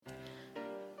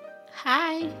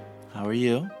Hi, How are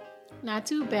you? not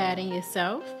too bad in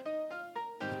yourself.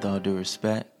 With all due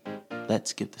respect,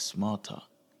 let's skip the small talk.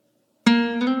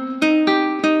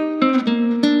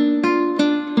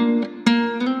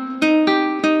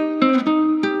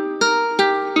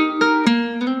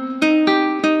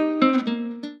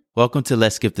 Welcome to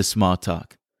Let's Skip the Small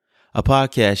Talk, a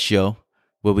podcast show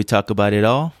where we talk about it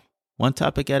all, one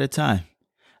topic at a time.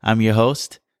 I'm your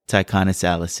host, Tyconis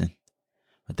Allison.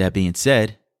 With that being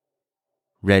said,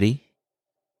 ready,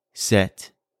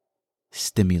 set,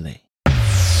 stimulate.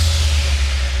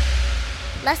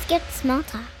 Let's get small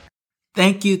talk.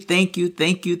 Thank you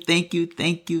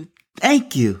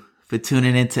for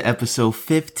tuning into episode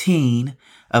 15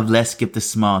 of Let's Skip the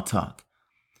Small Talk.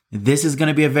 This is going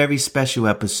to be a very special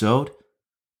episode,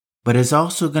 but it's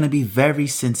also going to be very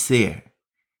sincere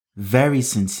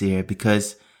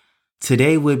because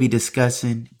today we'll be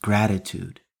discussing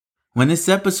gratitude. When this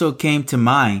episode came to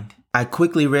mind, I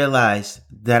quickly realized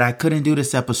that I couldn't do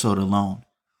this episode alone.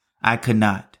 I could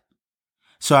not.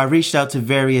 So I reached out to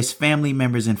various family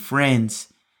members and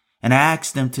friends, and I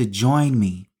asked them to join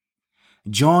me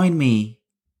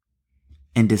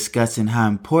in discussing how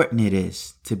important it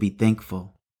is to be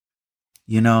thankful.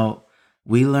 You know,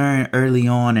 we learn early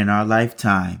on in our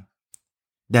lifetime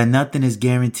that nothing is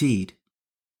guaranteed.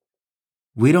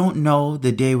 We don't know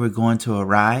the day we're going to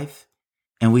arrive,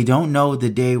 and we don't know the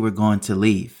day we're going to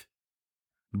leave.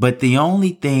 But the only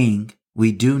thing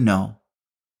we do know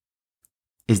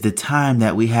is the time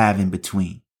that we have in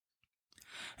between.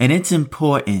 And it's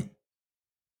important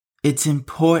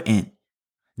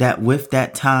that with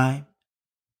that time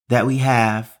that we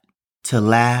have to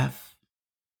laugh,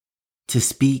 to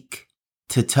speak,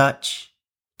 to touch,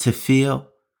 to feel,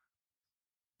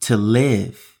 to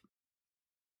live,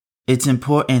 it's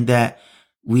important that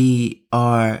we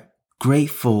are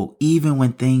grateful even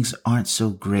when things aren't so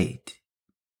great.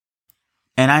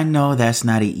 And I know that's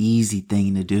not an easy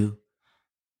thing to do.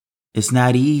 It's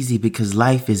not easy because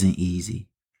life isn't easy,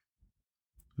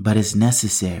 but it's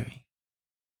necessary.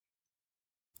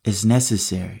 It's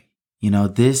necessary. You know,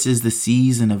 this is the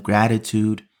season of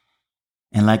gratitude.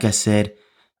 And like I said,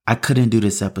 I couldn't do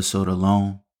this episode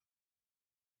alone.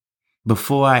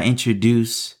 Before I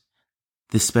introduce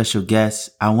this special guest,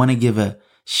 I want to give a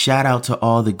shout out to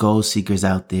all the goal seekers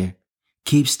out there.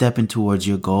 Keep stepping towards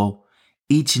your goal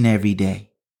each and every day.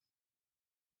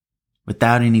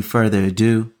 Without any further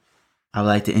ado, I would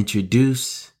like to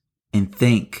introduce and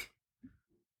thank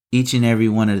each and every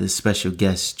one of the special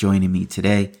guests joining me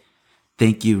today.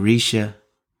 Thank you, Risha.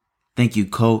 Thank you,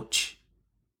 Coach.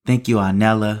 Thank you,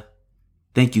 Anella.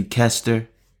 Thank you, Kester.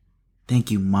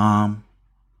 Thank you, Mom.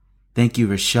 Thank you,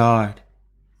 Rashard.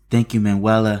 Thank you,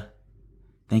 Manuela.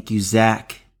 Thank you,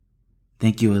 Zach.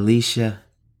 Thank you, Alicia.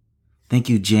 Thank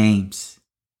you, James.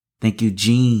 Thank you,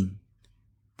 Jean.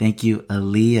 Thank you,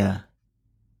 Aaliyah.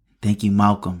 Thank you,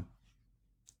 Malcolm.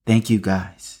 Thank you,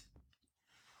 guys.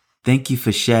 Thank you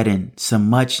for shedding some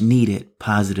much needed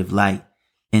positive light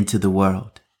into the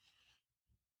world.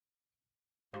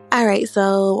 All right,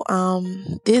 so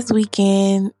this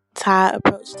weekend, Ty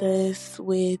approached us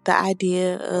with the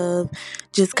idea of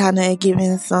just kind of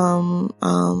giving some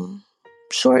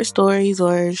short stories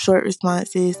or short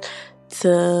responses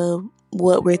to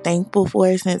what we're thankful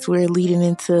for, since we're leading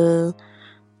into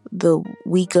the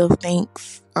week of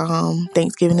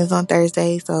Thanksgiving is on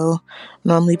Thursday, so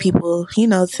normally people,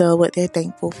 tell what they're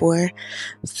thankful for.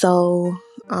 So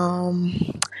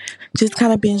just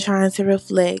kind of been trying to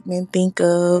reflect and think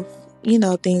of,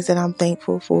 things that I'm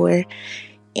thankful for.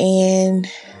 And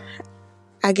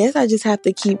I guess I just have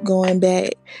to keep going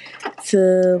back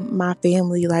to my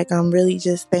family. Like, I'm really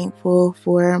just thankful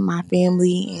for my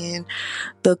family and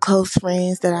the close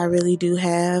friends that I really do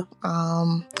have.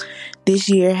 This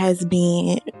year has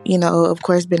been, of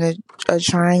course, been a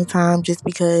trying time, just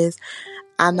because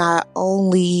I not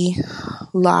only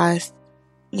lost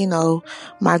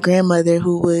my grandmother,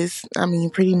 who was,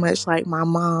 pretty much like my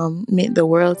mom, meant the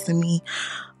world to me.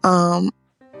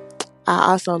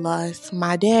 I also lost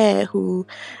my dad, who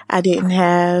I didn't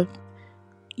have,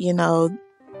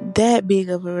 that big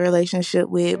of a relationship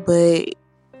with, but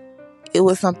it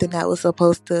was something that was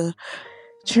supposed to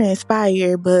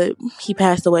transpire, but he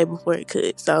passed away before it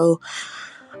could. So,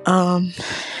 I'm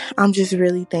just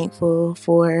really thankful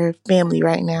for family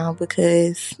right now,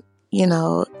 because,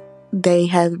 they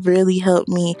have really helped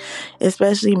me,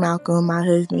 especially Malcolm, my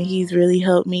husband. He's really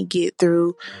helped me get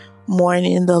through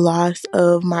mourning the loss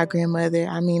of my grandmother.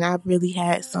 I've really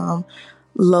had some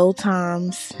low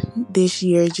times this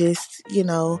year, just,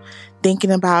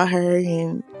 thinking about her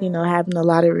and, having a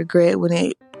lot of regret when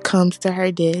it comes to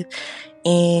her death.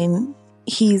 And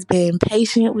he's been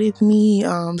patient with me.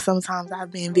 Sometimes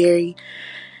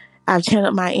I've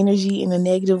channeled my energy in a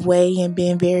negative way and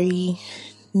been very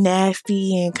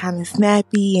nasty and kind of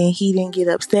snappy, and he didn't get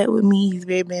upset with me. He's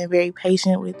been very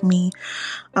patient with me.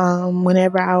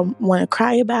 Whenever I want to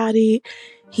cry about it,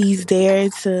 he's there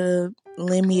to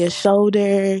lend me a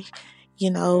shoulder.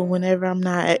 Whenever I'm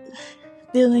not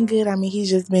feeling good, he's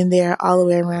just been there all the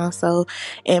way around. So,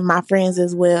 and my friends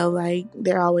as well, like,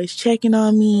 they're always checking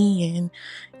on me and,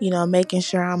 making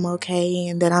sure I'm okay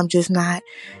and that I'm just not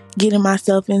getting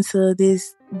myself into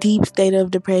this deep state of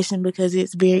depression, because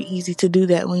it's very easy to do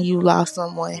that when you lost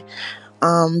someone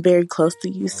very close to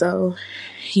you. So,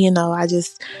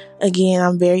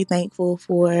 I'm very thankful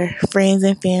for friends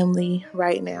and family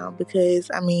right now, because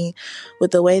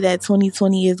with the way that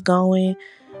 2020 is going,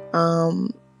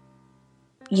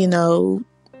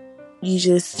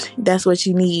 that's what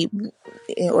you need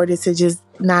in order to just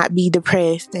not be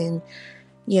depressed and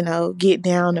get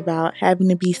down about having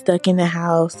to be stuck in the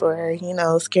house or,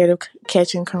 scared of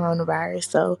catching coronavirus.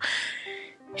 So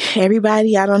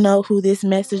everybody, I don't know who this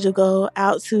message will go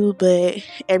out to, but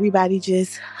everybody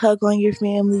just hug on your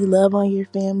family, love on your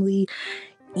family,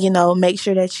 make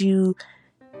sure that you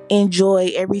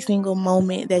enjoy every single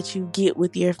moment that you get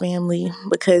with your family,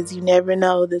 because you never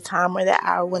know the time or the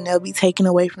hour when they'll be taken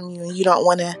away from you, and you don't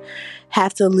want to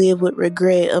have to live with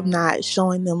regret of not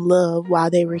showing them love while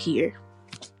they were here.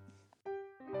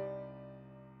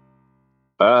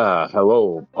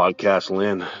 Hello, podcast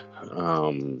land.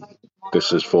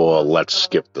 This is for Let's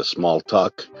Skip the Small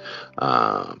Talk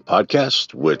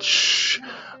podcast, which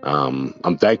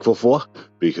I'm thankful for,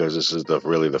 because this is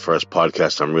really the first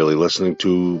podcast I'm really listening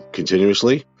to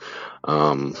continuously.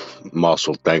 I'm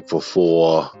also thankful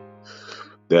for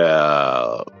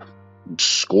the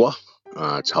score.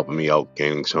 It's helping me out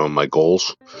gaining some of my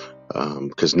goals,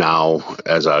 because now,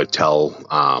 as I tell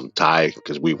Ty,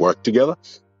 because we work together,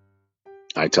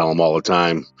 I tell him all the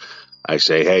time, I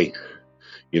say, hey,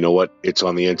 you know what? It's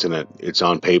on the internet. It's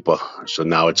on paper. So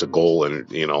now it's a goal,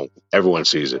 and, everyone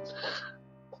sees it.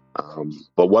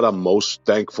 But what I'm most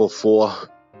thankful for,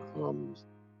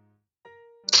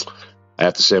 I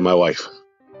have to say my wife.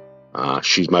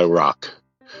 She's my rock.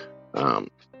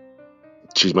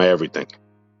 She's my everything.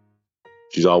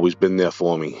 She's always been there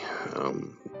for me.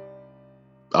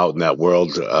 Out in that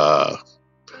world,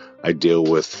 I deal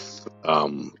with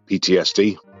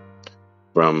PTSD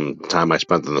from time I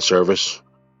spent in the service,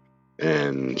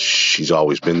 and she's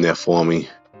always been there for me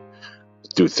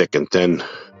through thick and thin.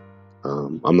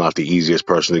 I'm not the easiest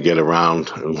person to get around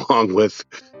along with,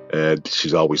 and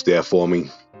she's always there for me.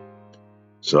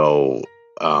 So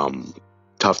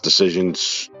tough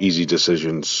decisions, easy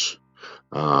decisions,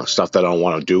 stuff that I don't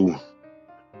want to do,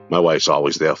 my wife's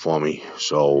always there for me.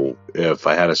 So if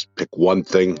I had to pick one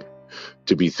thing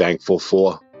to be thankful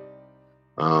for,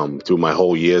 through my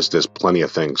whole years, there's plenty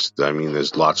of things.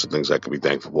 There's lots of things I could be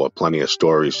thankful for, plenty of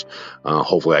stories.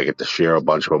 Hopefully I get to share a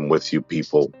bunch of them with you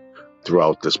people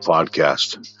throughout this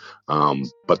podcast.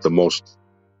 But the most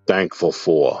thankful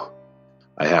for,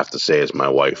 I have to say, is my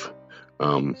wife.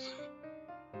 I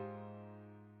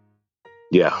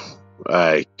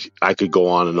could go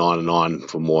on and on and on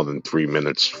for more than 3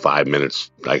 minutes, 5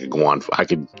 minutes. I could go on. I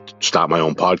could start my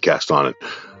own podcast on it.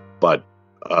 But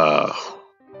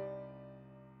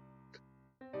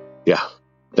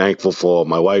thankful for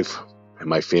my wife and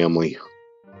my family,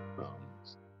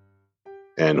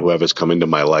 and whoever's come into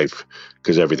my life,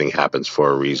 because everything happens for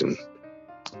a reason.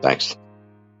 Thanks.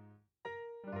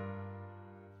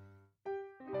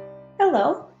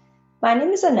 Hello, my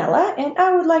name is Anella, and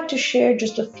I would like to share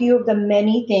just a few of the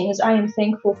many things I am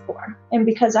thankful for. And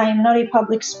because I am not a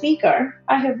public speaker,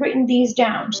 I have written these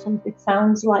down. So if it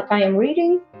sounds like I am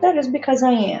reading, that is because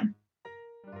I am.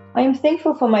 I am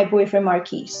thankful for my boyfriend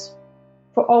Marquise,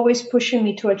 for always pushing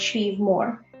me to achieve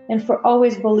more, and for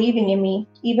always believing in me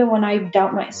even when I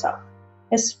doubt myself,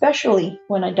 especially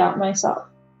when I doubt myself.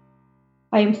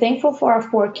 I am thankful for our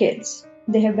 4 kids.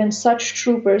 They have been such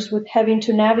troopers with having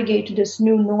to navigate this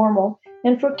new normal,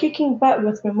 and for kicking butt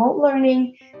with remote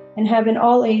learning and having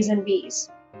all A's and B's.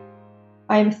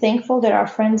 I am thankful that our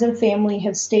friends and family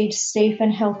have stayed safe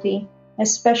and healthy,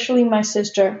 especially my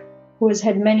sister, who has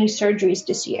had many surgeries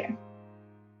this year.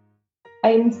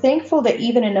 I am thankful that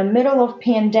even in the middle of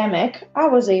pandemic, I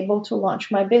was able to launch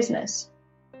my business.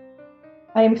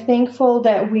 I am thankful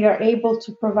that we are able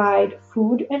to provide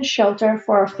food and shelter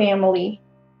for our family,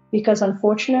 because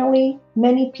unfortunately,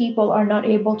 many people are not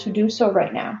able to do so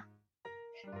right now.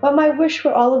 But my wish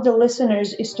for all of the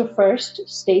listeners is to first,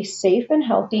 stay safe and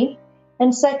healthy,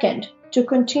 and second, to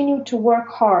continue to work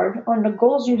hard on the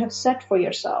goals you have set for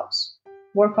yourselves.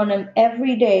 Work on them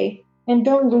every day and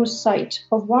don't lose sight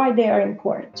of why they are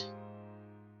important.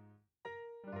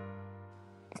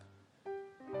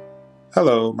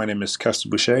 Hello, my name is Kester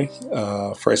Boucher.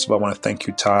 First of all, I want to thank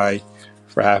you, Ty,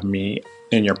 for having me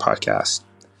in your podcast.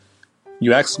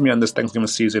 You asked me on this Thanksgiving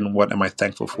season, what am I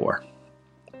thankful for?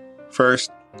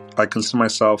 First, I consider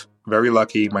myself very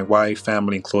lucky. My wife,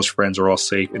 family, and close friends are all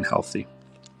safe and healthy.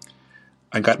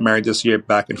 I got married this year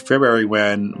back in February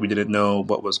when we didn't know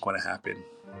what was going to happen.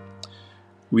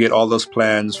 We had all those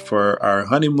plans for our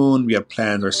honeymoon. We had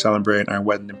plans for celebrating our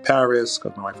wedding in Paris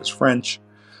because my wife is French.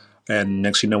 And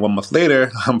next, 1 month later,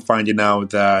 I'm finding out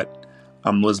that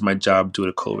I'm losing my job due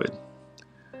to COVID.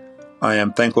 I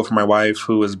am thankful for my wife,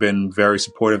 who has been very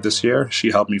supportive this year.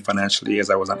 She helped me financially as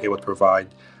I was not able to provide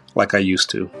like I used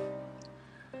to.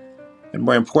 And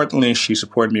more importantly, she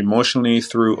supported me emotionally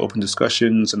through open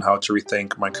discussions on how to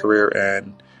rethink my career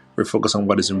and refocus on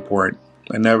what is important.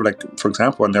 I never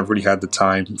really had the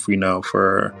time,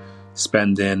 for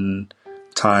spending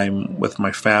time with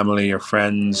my family or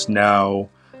friends. Now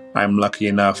I'm lucky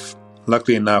enough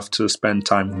to spend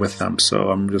time with them. So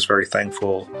I'm just very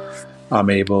thankful I'm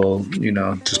able,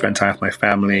 to spend time with my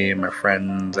family and my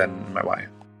friends and my wife.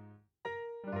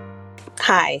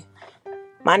 Hi,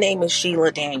 my name is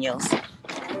Sheila Daniels,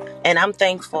 and I'm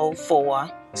thankful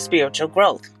for spiritual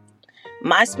growth.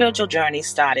 My spiritual journey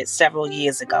started several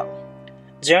years ago.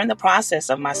 During the process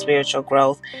of my spiritual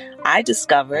growth, I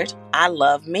discovered I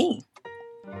love me.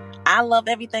 I love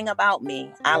everything about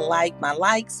me. I like my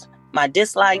likes, my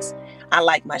dislikes. I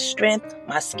like my strength,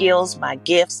 my skills, my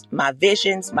gifts, my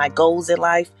visions, my goals in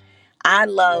life. I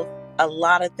love a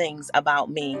lot of things about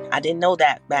me. I didn't know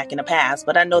that back in the past,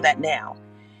 but I know that now.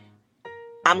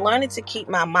 I'm learning to keep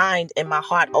my mind and my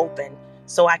heart open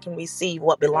so I can receive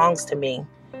what belongs to me.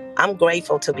 I'm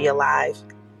grateful to be alive,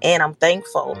 and I'm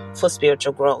thankful for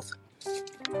spiritual growth.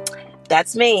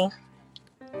 That's me.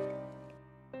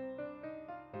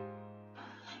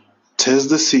 'Tis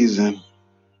the season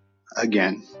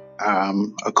again.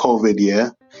 A COVID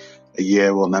year, a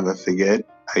year we'll never forget,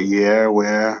 a year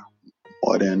where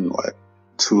more than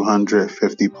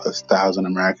 250 plus thousand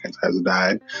Americans has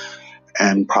died,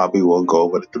 and probably will go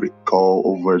over to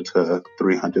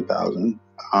 300,000.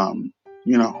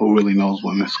 Who really knows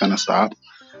when it's gonna stop?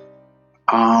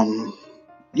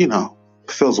 It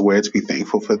feels weird to be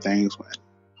thankful for things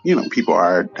when people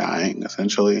are dying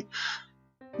essentially,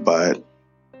 but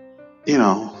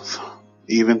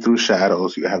even through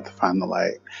shadows, you have to find the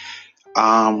light.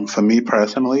 For me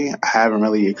personally, I haven't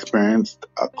really experienced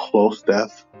a close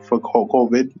death for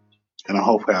COVID, and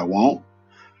hopefully I won't.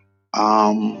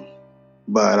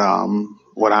 But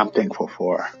what I'm thankful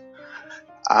for,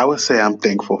 I would say I'm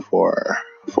thankful for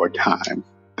time.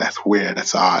 That's weird.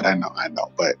 That's odd. I know.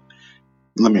 But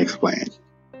let me explain.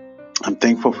 I'm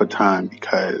thankful for time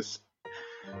because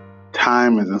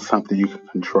time isn't something you can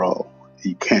control.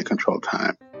 You can't control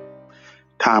time.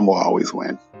 Time will always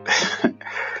win.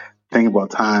 Thing about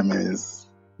time is,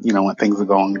 when things are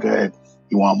going good,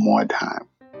 you want more time.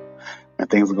 When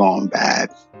things are going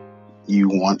bad, you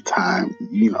want time,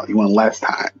 you want less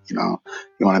time, you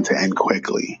want it to end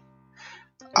quickly.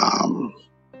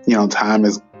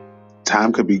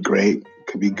 Time could be great,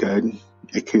 could be good,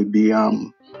 it could be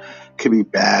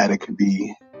bad, it could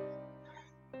be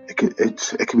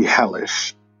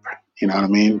hellish, you know what I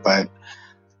mean? But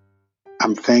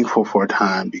I'm thankful for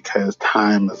time because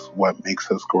time is what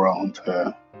makes us grow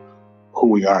into who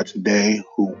we are today,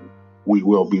 who we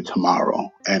will be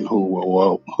tomorrow, and who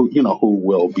will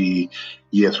be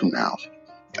years from now.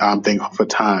 I'm thankful for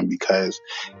time because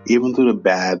even through the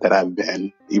bad that I've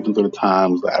been, even through the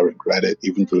times that I regret it,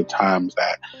 even through the times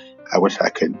that I wish I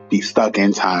could be stuck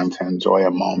in time to enjoy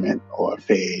a moment or a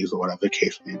phase or whatever the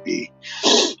case may be,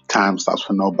 time stops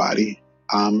for nobody.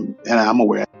 And I'm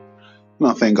aware.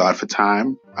 Thank God for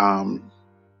time. And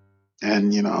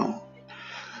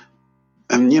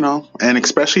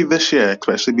especially this year,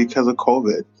 especially because of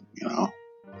COVID,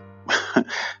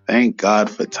 thank God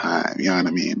for time. You know what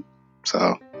I mean?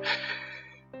 So,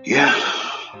 yeah,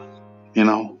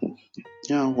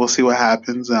 we'll see what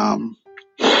happens.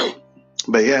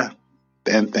 But yeah,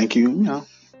 and thank you,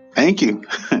 thank you.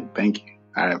 Thank you.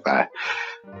 All right, bye.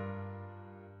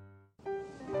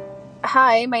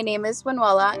 Hi, my name is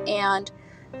Manuela, and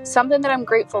something that I'm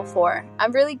grateful for.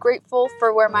 I'm really grateful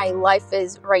for where my life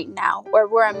is right now, or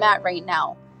where I'm at right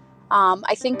now.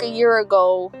 I think a year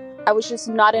ago, I was just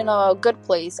not in a good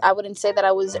place. I wouldn't say that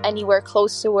I was anywhere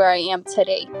close to where I am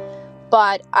today.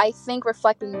 But I think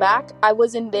reflecting back, I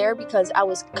wasn't there because I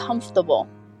was comfortable.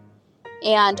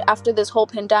 And after this whole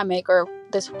pandemic, or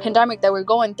this pandemic that we're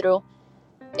going through,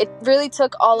 it really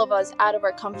took all of us out of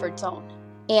our comfort zone.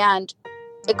 And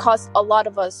it caused a lot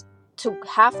of us to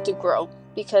have to grow,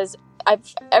 because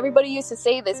everybody used to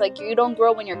say this, like, you don't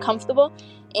grow when you're comfortable.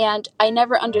 And I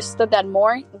never understood that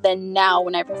more than now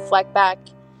when I reflect back.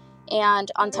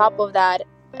 And on top of that,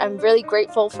 I'm really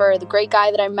grateful for the great guy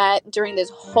that I met during this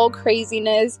whole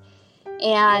craziness,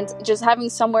 and just having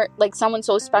someone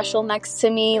so special next to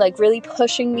me, like really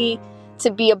pushing me to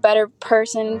be a better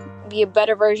person, be a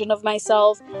better version of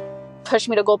myself, push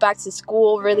me to go back to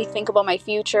school, really think about my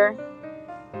future.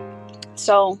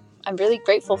 So I'm really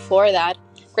grateful for that.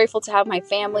 Grateful to have my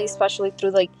family, especially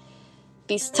through like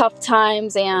these tough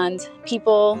times and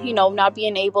people, not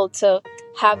being able to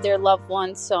have their loved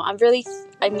ones. So I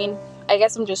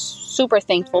guess I'm just super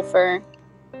thankful for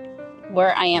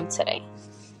where I am today.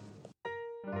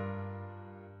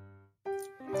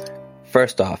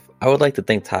 First off, I would like to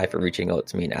thank Ty for reaching out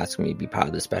to me and asking me to be part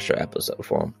of this special episode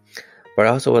for him. But I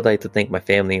also would like to thank my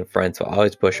family and friends for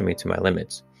always pushing me to my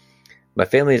limits. My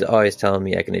family is always telling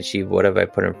me I can achieve whatever I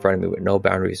put in front of me with no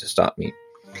boundaries to stop me.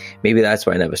 Maybe that's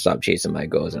why I never stop chasing my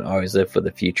goals and always live for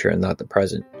the future and not the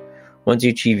present. Once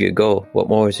you achieve your goal, what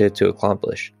more is there to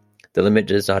accomplish? The limit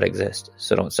does not exist,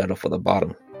 so don't settle for the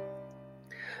bottom.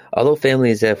 Although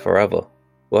family is there forever,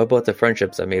 what about the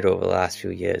friendships I made over the last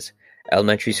few years?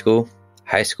 Elementary school?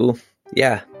 High school?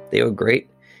 Yeah, they were great.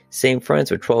 Same friends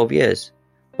for 12 years.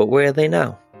 But where are they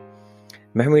now?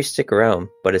 Memories stick around,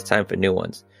 but it's time for new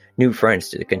ones. New friends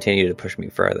to continue to push me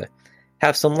further.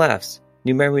 Have some laughs.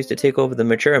 New memories to take over the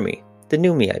mature me, the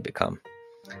new me I become.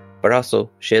 But also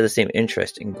share the same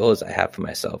interests and goals I have for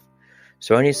myself.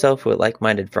 Surround yourself with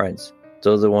like-minded friends.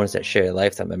 Those are the ones that share a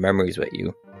lifetime of memories with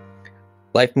you.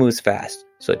 Life moves fast,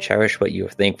 so cherish what you are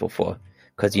thankful for,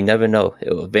 because you never know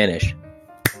it will vanish.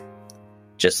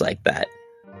 Just like that.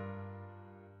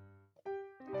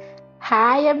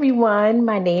 Hi everyone,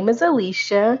 my name is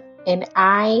Alicia and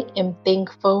I am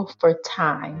thankful for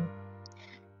time.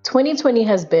 2020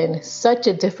 has been such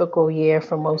a difficult year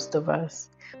for most of us.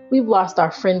 We've lost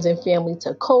our friends and family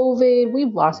to COVID,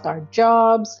 we've lost our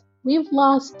jobs, we've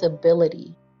lost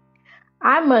stability.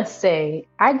 I must say,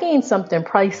 I gained something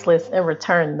priceless in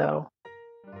return though.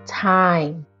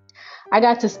 Time. I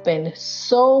got to spend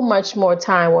so much more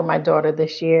time with my daughter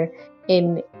this year,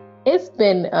 and it's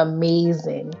been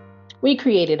amazing. We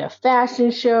created a fashion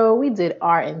show, we did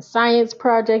art and science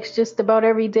projects just about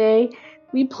every day,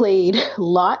 we played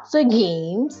lots of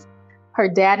games. Her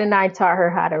dad and I taught her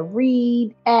how to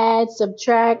read, add,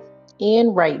 subtract,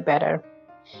 and write better.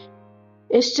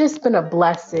 It's just been a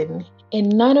blessing, and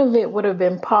none of it would have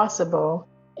been possible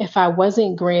if I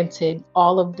wasn't granted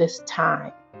all of this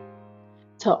time.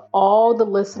 To all the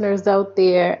listeners out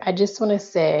there, I just want to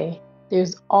say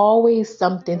there's always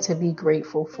something to be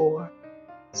grateful for.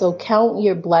 So count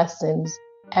your blessings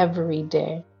every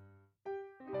day.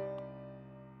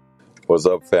 What's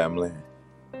up, family?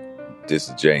 This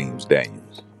is James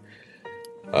Daniels.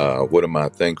 What am I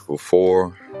thankful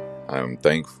for? I'm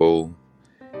thankful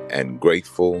and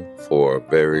grateful for a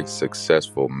very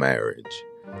successful marriage.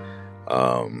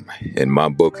 In my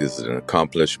book, it's an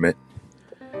accomplishment.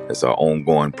 It's our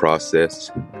ongoing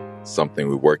process, something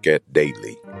we work at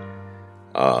daily.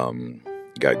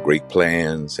 Got great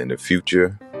plans in the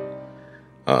future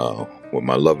with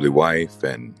my lovely wife,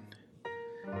 and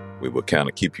we will kind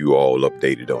of keep you all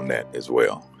updated on that as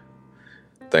well.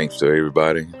 Thanks to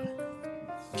everybody.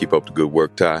 Keep up the good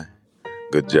work, Ty.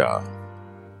 Good job.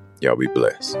 Y'all be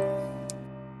blessed.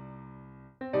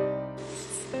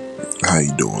 How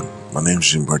you doing? My name is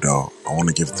Jim Bordeaux. I want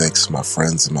to give thanks to my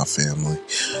friends and my family.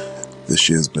 This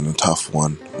year's been a tough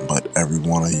one, but every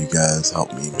one of you guys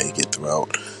helped me make it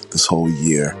throughout this whole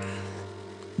year.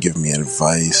 Give me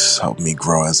advice, help me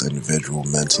grow as an individual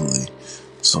mentally.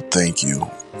 So thank you,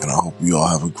 and I hope you all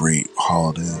have a great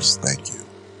holidays. Thank you.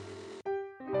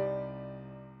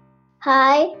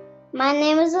 Hi, my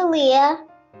name is Aaliyah.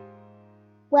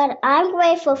 What I'm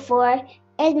grateful for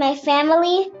is my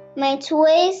family, my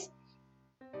toys,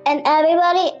 and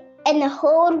everybody in the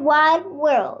whole wide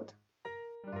world.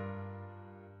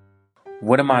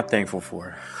 What am I thankful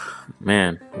for?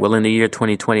 Man, well, in the year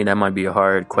 2020, that might be a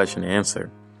hard question to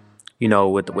answer. You know,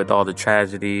 with all the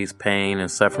tragedies, pain, and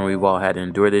suffering we've all had to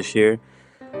endure this year,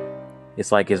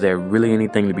 it's like, is there really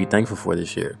anything to be thankful for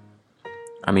this year?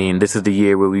 I mean, this is the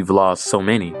year where we've lost so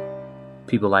many.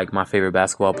 People like my favorite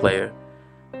basketball player,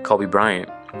 Kobe Bryant,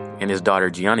 and his daughter,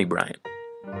 Gianni Bryant.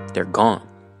 They're gone.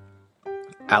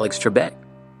 Alex Trebek.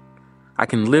 I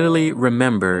can literally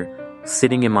remember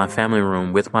sitting in my family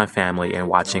room with my family and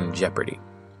watching Jeopardy.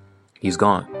 He's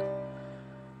gone.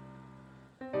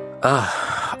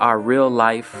 Our real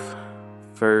life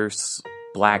first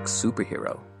black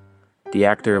superhero, the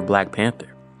actor of Black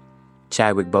Panther,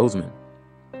 Chadwick Boseman,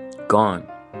 gone.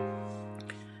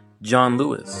 John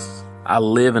Lewis. I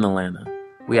live in Atlanta.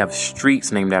 We have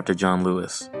streets named after John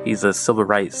Lewis. He's a civil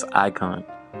rights icon.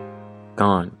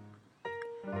 Gone.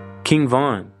 King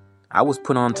Von. I was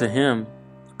put on to him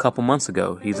a couple months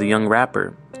ago. He's a young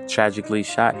rapper, tragically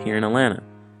shot here in Atlanta.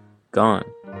 Gone.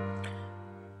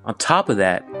 On top of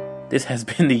that, this has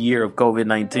been the year of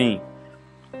COVID-19,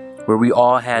 where we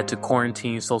all had to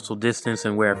quarantine, social distance,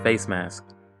 and wear a face mask.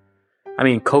 I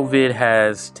mean, COVID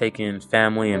has taken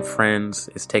family and friends.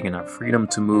 It's taken our freedom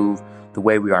to move the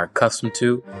way we are accustomed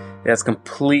to. It has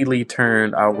completely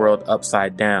turned our world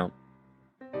upside down.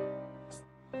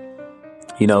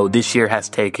 You know, this year has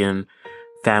taken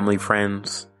family,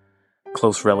 friends,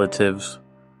 close relatives.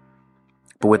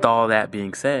 But with all that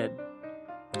being said,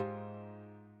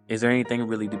 is there anything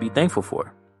really to be thankful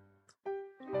for?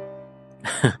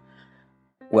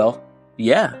 Well,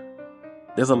 yeah,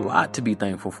 there's a lot to be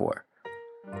thankful for.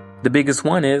 The biggest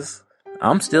one is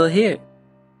I'm still here.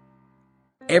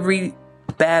 Every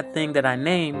bad thing that I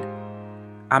named,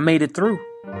 I made it through.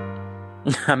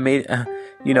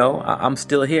 I'm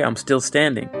still here. I'm still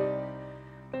standing.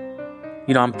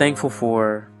 You know, I'm thankful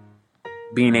for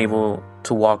being able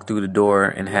to walk through the door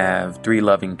and have 3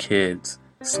 loving kids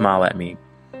smile at me.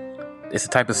 It's the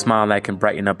type of smile that can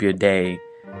brighten up your day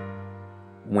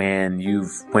when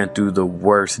you've went through the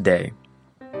worst day.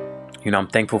 You know, I'm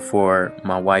thankful for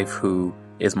my wife, who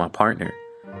is my partner.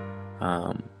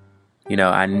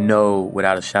 I know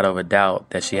without a shadow of a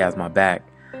doubt that she has my back.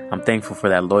 I'm thankful for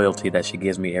that loyalty that she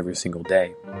gives me every single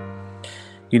day.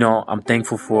 You know, I'm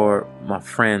thankful for my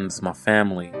friends, my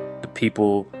family, the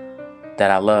people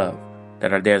that I love,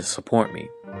 that are there to support me.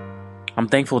 I'm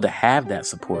thankful to have that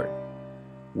support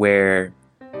where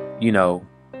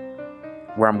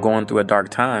I'm going through a dark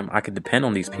time, I could depend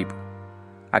on these people.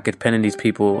 I could depend on these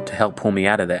people to help pull me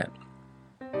out of that.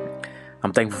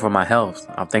 I'm thankful for my health.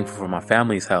 I'm thankful for my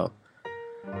family's health.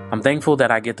 I'm thankful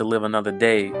that I get to live another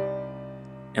day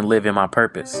and live in my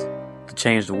purpose, to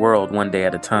change the world one day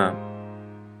at a time.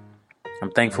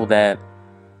 I'm thankful that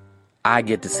I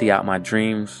get to see out my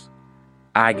dreams.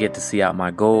 I get to see out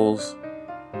my goals.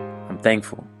 I'm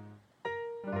thankful.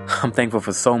 I'm thankful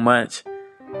for so much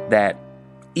that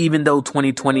even though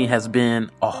 2020 has been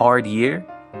a hard year,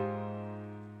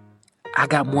 I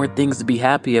got more things to be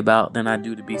happy about than I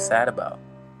do to be sad about.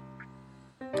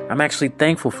 I'm actually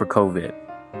thankful for COVID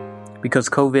because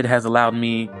COVID has allowed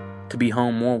me to be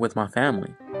home more with my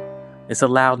family. It's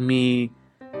allowed me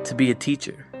to be a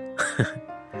teacher.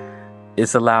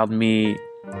 It's allowed me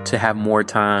to have more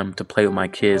time to play with my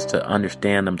kids, to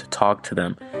understand them, to talk to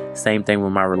them. Same thing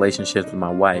with my relationships with my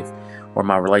wife or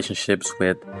my relationships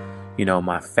with,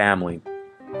 my family.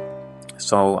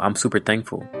 So I'm super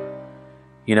thankful.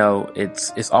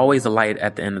 It's always a light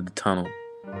at the end of the tunnel.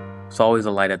 It's always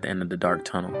a light at the end of the dark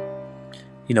tunnel.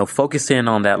 Focus in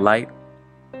on that light.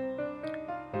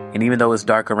 And even though it's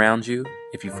dark around you,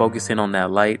 if you focus in on that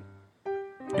light,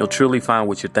 you'll truly find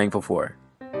what you're thankful for.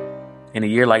 In a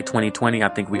year like 2020, I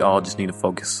think we all just need to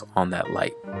focus on that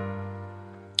light.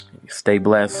 Stay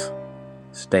blessed.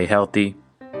 Stay healthy.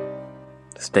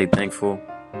 Stay thankful.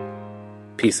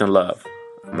 Peace and love.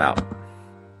 I'm out.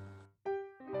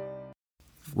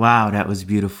 Wow, that was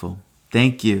beautiful.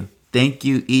 Thank you. Thank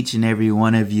you, each and every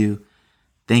one of you.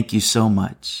 Thank you so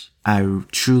much. I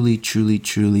truly, truly,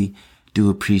 truly do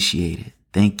appreciate it.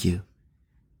 Thank you.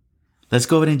 Let's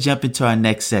go ahead and jump into our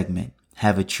next segment.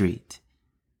 Have a treat.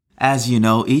 As you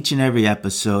know, each and every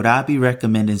episode, I'll be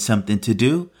recommending something to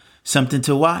do, something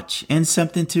to watch, and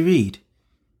something to read.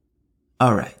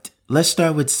 All right, let's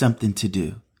start with something to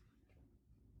do.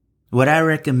 What I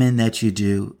recommend that you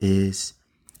do is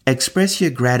express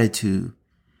your gratitude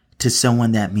to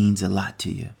someone that means a lot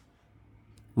to you.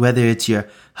 Whether it's your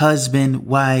husband,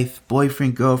 wife,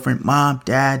 boyfriend, girlfriend, mom,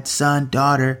 dad, son,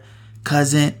 daughter,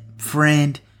 cousin,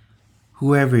 friend,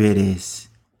 whoever it is.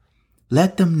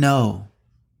 Let them know.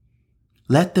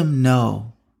 Let them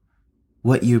know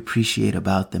what you appreciate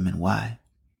about them and why.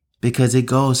 Because it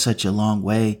goes such a long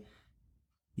way.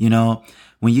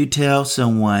 When you tell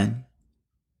someone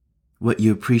what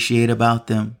you appreciate about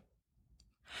them,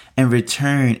 in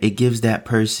return, it gives that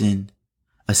person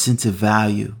a sense of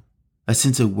value, a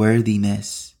sense of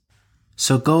worthiness.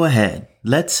 So go ahead,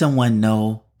 let someone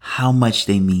know how much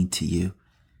they mean to you.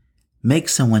 Make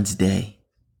someone's day.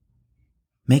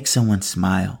 Make someone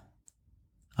smile.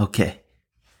 Okay.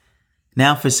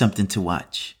 Now for something to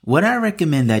watch. What I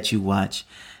recommend that you watch,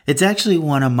 it's actually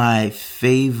one of my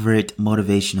favorite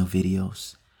motivational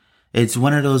videos. It's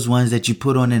one of those ones that you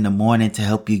put on in the morning to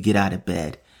help you get out of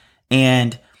bed.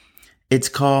 And it's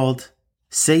called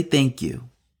Say Thank You.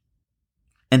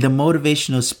 And the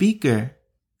motivational speaker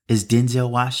is Denzel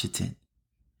Washington.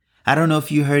 I don't know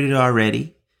if you heard it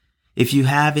already. If you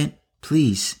haven't,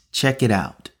 please check it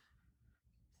out.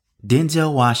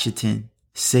 Denzel Washington,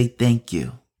 Say Thank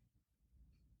You.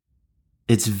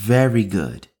 It's very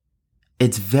good.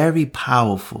 It's very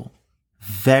powerful.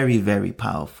 Very, very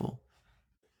powerful.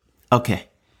 Okay,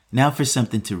 now for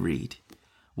something to read.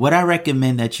 What I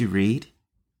recommend that you read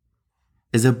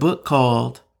is a book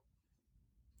called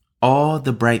All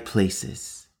the Bright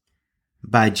Places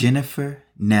by Jennifer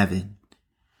Nevin.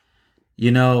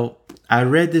 You know, I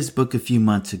read this book a few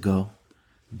months ago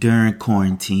during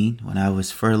quarantine when I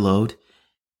was furloughed.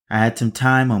 I had some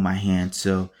time on my hands,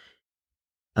 so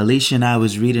Alicia and I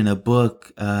was reading a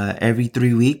book every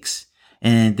 3 weeks,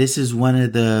 and this is one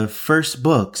of the first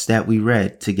books that we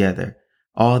read together,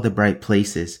 All the Bright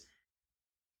Places.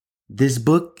 This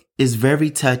book is very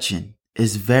touching.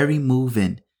 It's very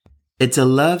moving. It's a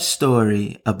love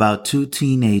story about two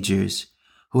teenagers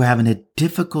who are having a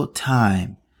difficult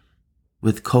time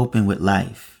with coping with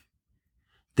life.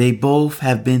 They both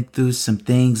have been through some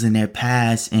things in their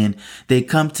past, and they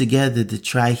come together to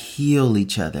try heal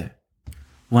each other.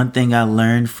 One thing I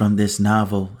learned from this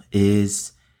novel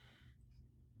is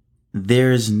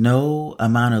there is no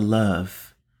amount of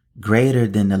love greater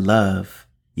than the love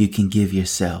you can give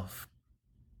yourself.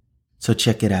 So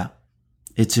check it out.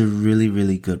 It's a really,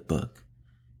 really good book.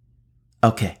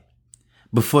 Okay,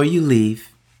 before you leave,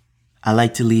 I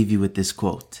like to leave you with this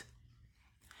quote.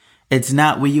 It's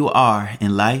not where you are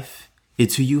in life,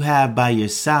 it's who you have by your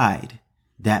side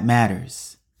that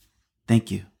matters.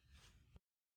 Thank you.